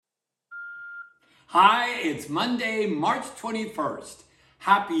Hi, it's Monday, March 21st.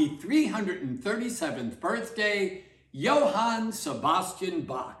 Happy 337th birthday, Johann Sebastian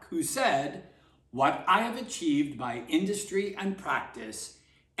Bach, who said, "What I have achieved by industry and practice,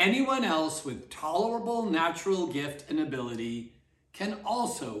 anyone else with tolerable natural gift and ability can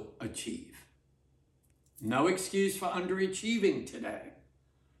also achieve." No excuse for underachieving today.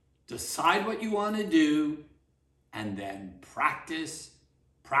 Decide what you want to do and then practice,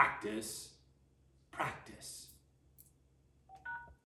 practice, practice.